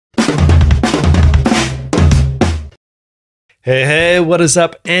Hey, what is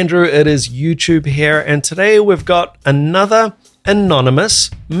up, Andrew? It is YouTube here, and today we've got another anonymous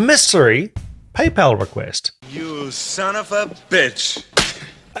mystery PayPal request. You son of a bitch.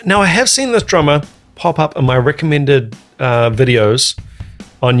 Now, I have seen this drummer pop up in my recommended videos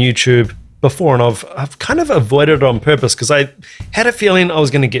on YouTube before, and I've kind of avoided it on purpose because I had a feeling I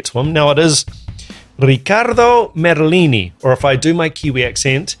was going to get to him. Now, it is Riccardo Merlini, or if I do my Kiwi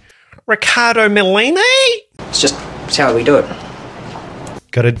accent, Riccardo Merlini. It's how we do it.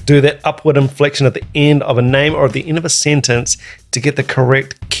 Got to do that upward inflection at the end of a name or at the end of a sentence to get the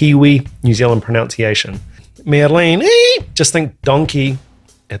correct Kiwi New Zealand pronunciation. Merlini. Just think donkey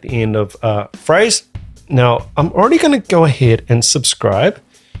at the end of a phrase. Now, I'm already going to go ahead and subscribe.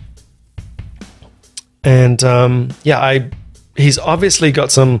 And he's obviously got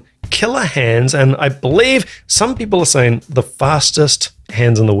some killer hands, and I believe some people are saying the fastest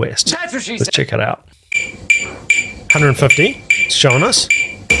hands in the West. That's what she Let's said. check it out. 150, it's showing us.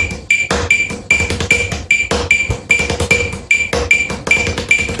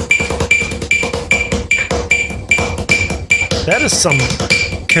 That is some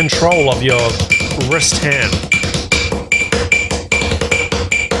control of your wrist hand.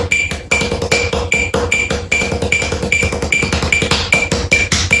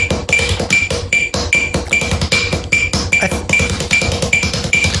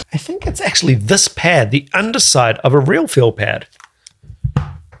 I think it's actually this pad, the underside of a real feel pad.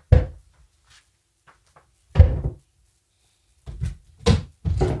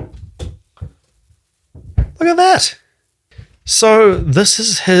 Look at that. So this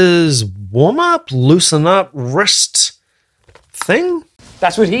is his warm-up, loosen up wrist thing?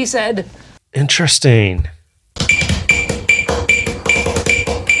 That's what he said. Interesting.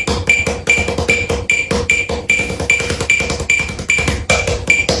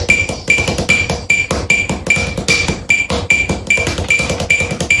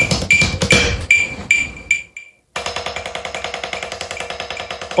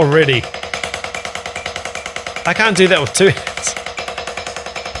 Already. I can't do that with two hands.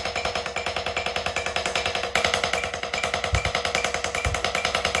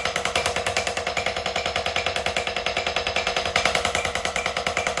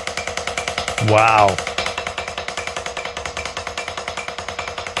 Wow.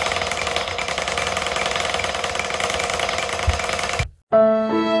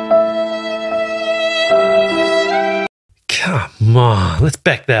 Come on, let's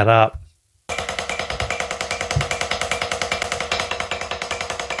back that up.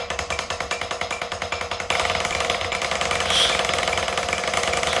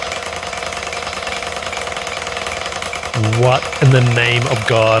 What in the name of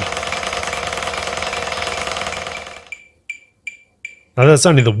God? Now that's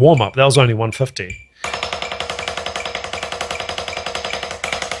only the warm-up. That was only 150.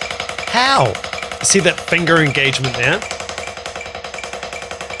 How? See that finger engagement there?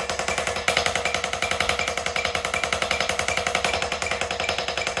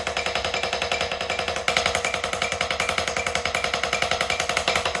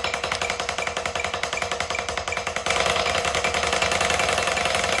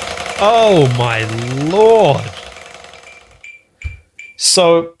 Oh my Lord.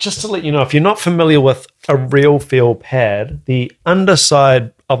 So just to let you know, if you're not familiar with a real feel pad, the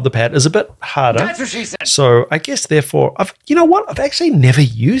underside of the pad is a bit harder. That's what she said. So I guess therefore, I've actually never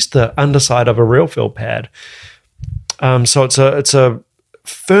used the underside of a real feel pad. So it's a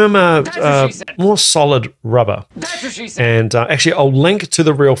firmer, more solid rubber. That's what she said. And actually I'll link to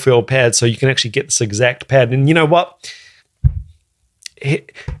the real feel pad so you can actually get this exact pad. And you know what?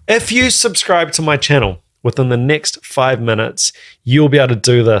 If you subscribe to my channel within the next 5 minutes, you'll be able to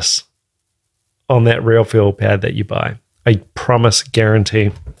do this on that real feel pad that you buy. I promise,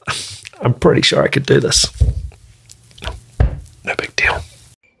 guarantee. I'm pretty sure I could do this. No big deal.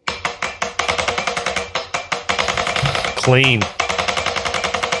 Clean.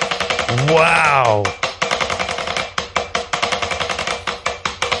 Wow.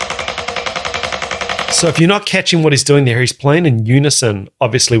 So if you're not catching what he's doing there, he's playing in unison,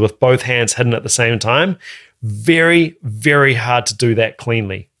 obviously with both hands hidden at the same time. Very, very hard to do that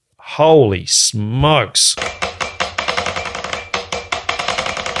cleanly. Holy smokes.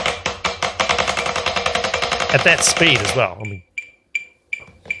 At that speed as well. I mean,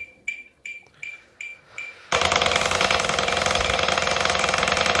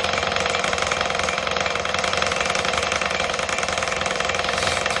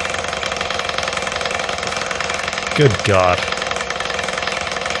 good God.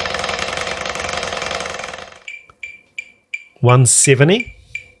 170.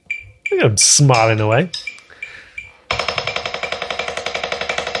 Look at him smiling away.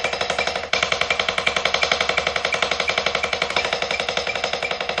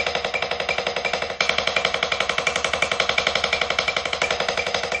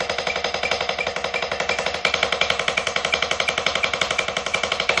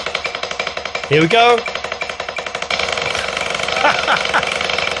 Here we go.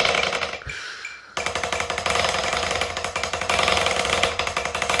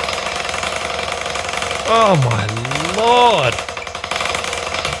 Oh my Lord.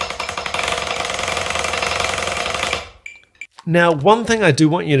 Now, one thing I do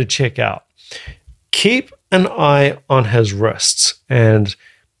want you to check out, keep an eye on his wrists. And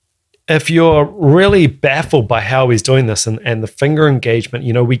if you're really baffled by how he's doing this and the finger engagement,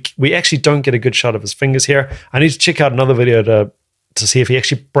 you know, we actually don't get a good shot of his fingers here. I need to check out another video to see if he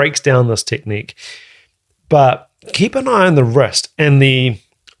actually breaks down this technique. But keep an eye on the wrist and the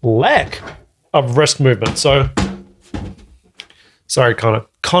lack of wrist movement. So, sorry, Connor.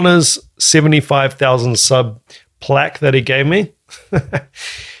 Connor's 75,000 sub plaque that he gave me.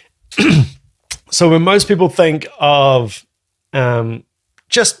 So when most people think of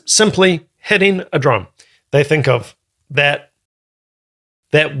just simply hitting a drum, they think of that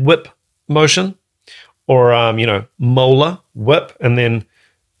whip motion, or you know, molar whip, and then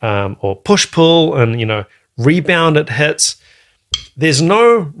or push pull, and you know, rebound it hits. There's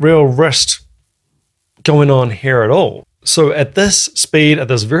no real wrist going on here at all. So at this speed, at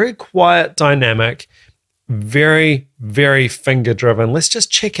this very quiet dynamic, very, very finger driven, let's just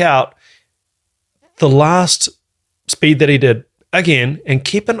check out the last speed that he did again and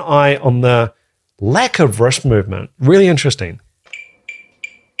keep an eye on the lack of wrist movement. Really interesting.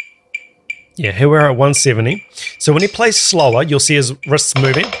 Yeah, here we're at 170. So when he plays slower, you'll see his wrists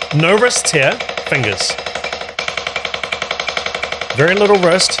moving. No wrists here, fingers. Very little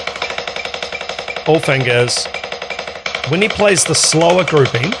wrist, all fingers. When he plays the slower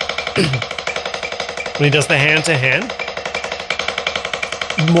grouping, when he does the hand to hand,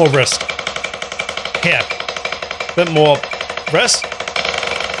 more wrist. Here, bit more wrist.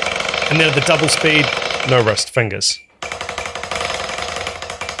 And then at the double speed, no wrist, fingers.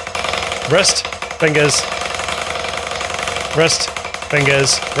 Wrist, fingers, wrist,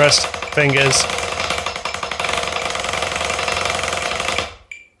 fingers, wrist, fingers.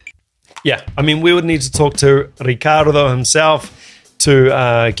 Yeah, I mean, we would need to talk to Riccardo himself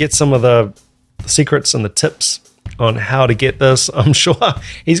to get some of the secrets and the tips on how to get this. I'm sure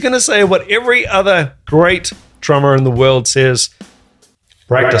he's going to say what every other great drummer in the world says: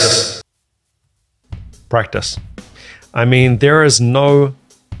 practice. Practice. I mean, there is no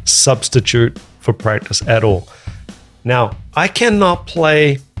substitute for practice at all. Now, I cannot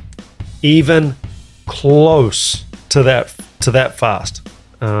play even close to that fast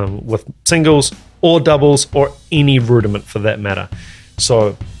with singles or doubles or any rudiment for that matter.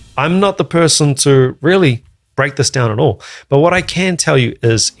 So I'm not the person to really break this down at all. But what I can tell you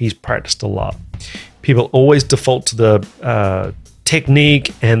is he's practiced a lot. People always default to the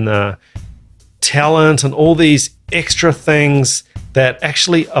technique and the talent and all these extra things that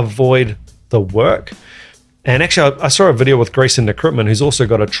actually avoid the work. And actually, I saw a video with Grayson Nickripman, who's also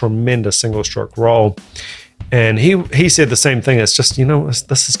got a tremendous single stroke roll. And he said the same thing. It's just, you know,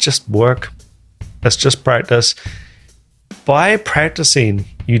 this is just work. It's just practice. By practicing,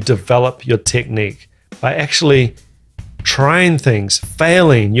 you develop your technique. By actually trying things,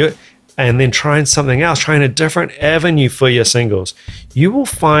 failing, and then trying something else, trying a different avenue for your singles, you will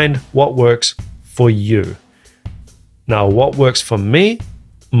find what works for you. Now, what works for me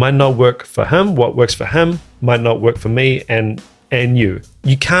might not work for him. What works for him might not work for me and you.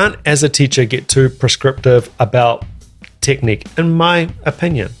 You can't, as a teacher, get too prescriptive about technique, in my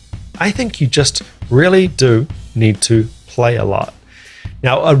opinion. I think you just really do need to play a lot.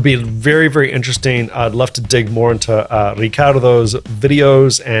 Now, it would be very, very interesting. I'd love to dig more into Riccardo's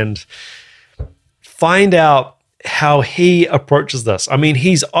videos and find out how he approaches this. I mean,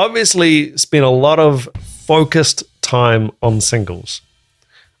 he's obviously spent a lot of focused time on singles.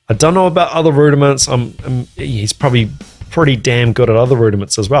 I don't know about other rudiments. He's probably pretty damn good at other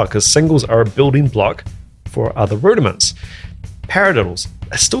rudiments as well, because singles are a building block for other rudiments. Paradiddles,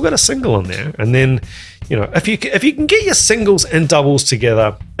 I still got a single in there. And then, you know, if you can get your singles and doubles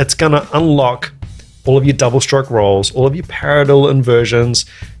together, it's going to unlock all of your double stroke rolls, all of your paradiddle inversions,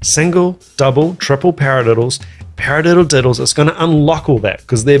 single, double, triple paradiddles, paradiddle diddles. It's going to unlock all that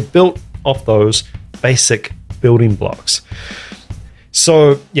because they're built off those basic building blocks.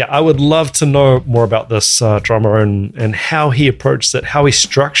 So yeah, I would love to know more about this drummer and how he approaches it, how he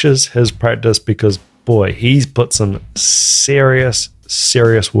structures his practice, because boy, he's put some serious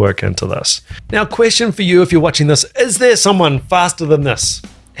work into this. Now, question for you if you're watching this: is there someone faster than this?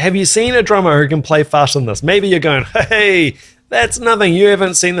 Have you seen a drummer who can play faster than this? Maybe you're going, hey, that's nothing, you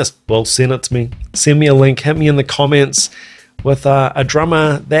haven't seen this. Well, send it to me. Send me a link, hit me in the comments with a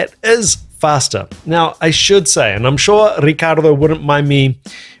drummer that is faster. Now, I should say, and I'm sure Ricardo wouldn't mind me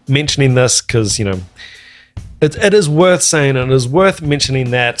mentioning this because, you know, it is worth saying and it is worth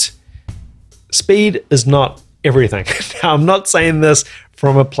mentioning that speed is not everything. Now, I'm not saying this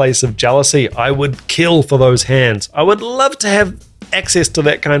from a place of jealousy. I would kill for those hands. I would love to have access to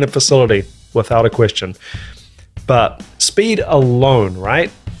that kind of facility without a question. But speed alone,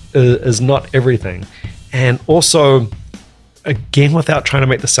 right, is not everything. And also, again, without trying to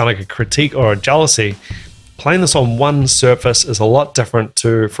make this sound like a critique or a jealousy, playing this on one surface is a lot different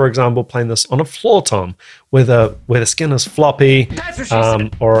to, for example, playing this on a floor tom where the skin is floppy,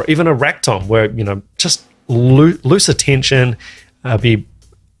 or even a rack tom where, you know, just looser tension, be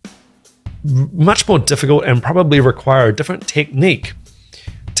much more difficult and probably require a different technique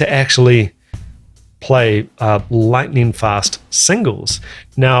to actually play lightning fast singles.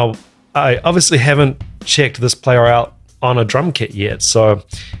 Now, I obviously haven't checked this player out on a drum kit yet, so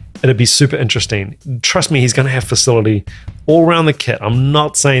it'd be super interesting. Trust me, he's going to have facility all around the kit. I'm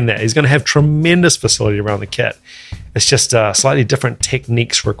not saying that. He's going to have tremendous facility around the kit. It's just slightly different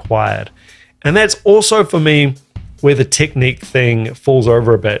techniques required. And that's also, for me, where the technique thing falls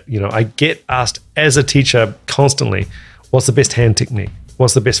over a bit. You know, I get asked as a teacher constantly, what's the best hand technique?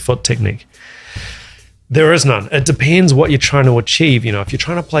 What's the best foot technique? There is none. It depends what you're trying to achieve. You know, if you're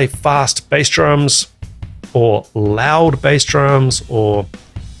trying to play fast bass drums or loud bass drums or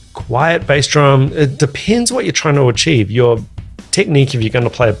quiet bass drum, it depends what you're trying to achieve. Your technique, if you're going to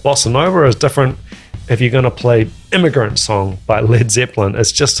play a bossa nova, is different if you're going to play Immigrant Song by Led Zeppelin.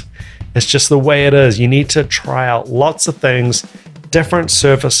 It's just the way it is. You need to try out lots of things, different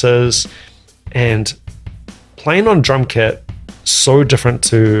surfaces, and playing on drum kit so different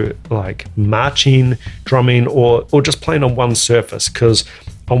to like marching, drumming, or just playing on one surface, because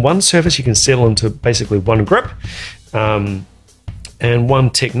on one surface you can settle into basically one grip and one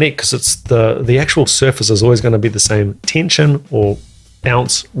technique, because it's the actual surface is always going to be the same tension or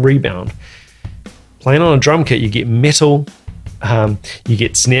bounce rebound. Playing on a drum kit, you get metal, you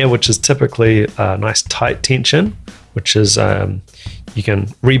get snare, which is typically a nice tight tension, which is you can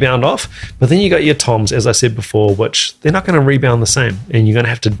rebound off, but then you got your toms, as I said before, which they're not going to rebound the same, and you're going to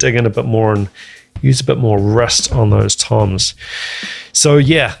have to dig in a bit more and use a bit more wrist on those toms. So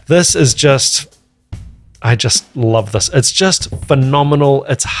yeah, this is just, I just love this. It's just phenomenal.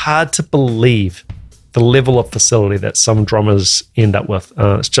 It's hard to believe the level of facility that some drummers end up with.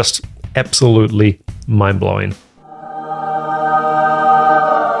 It's just absolutely mind-blowing.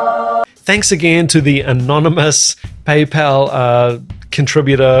 Thanks again to the anonymous PayPal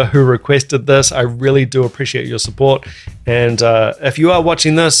contributor who requested this. I really do appreciate your support. And if you are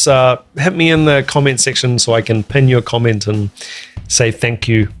watching this, hit me in the comment section so I can pin your comment and say thank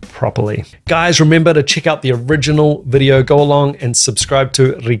you properly. Guys, remember to check out the original video. Go along and subscribe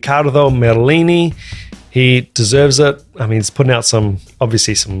to Riccardo Merlini. He deserves it. I mean, he's putting out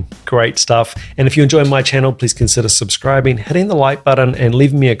obviously some great stuff. And if you enjoy my channel, please consider subscribing, hitting the like button, and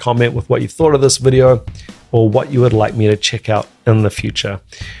leaving me a comment with what you thought of this video or what you would like me to check out in the future.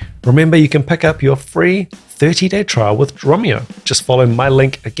 Remember, you can pick up your free 30-day trial with Drumeo. Just follow my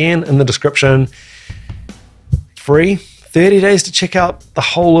link again in the description. Free 30 days to check out the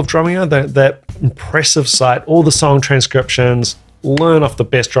whole of Drumeo, that impressive site, all the song transcriptions, learn off the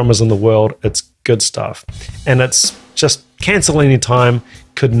best drummers in the world. It's good stuff. And it's just cancel anytime.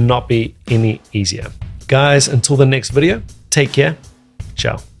 Could not be any easier. Guys, until the next video, take care.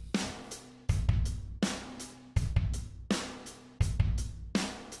 Ciao.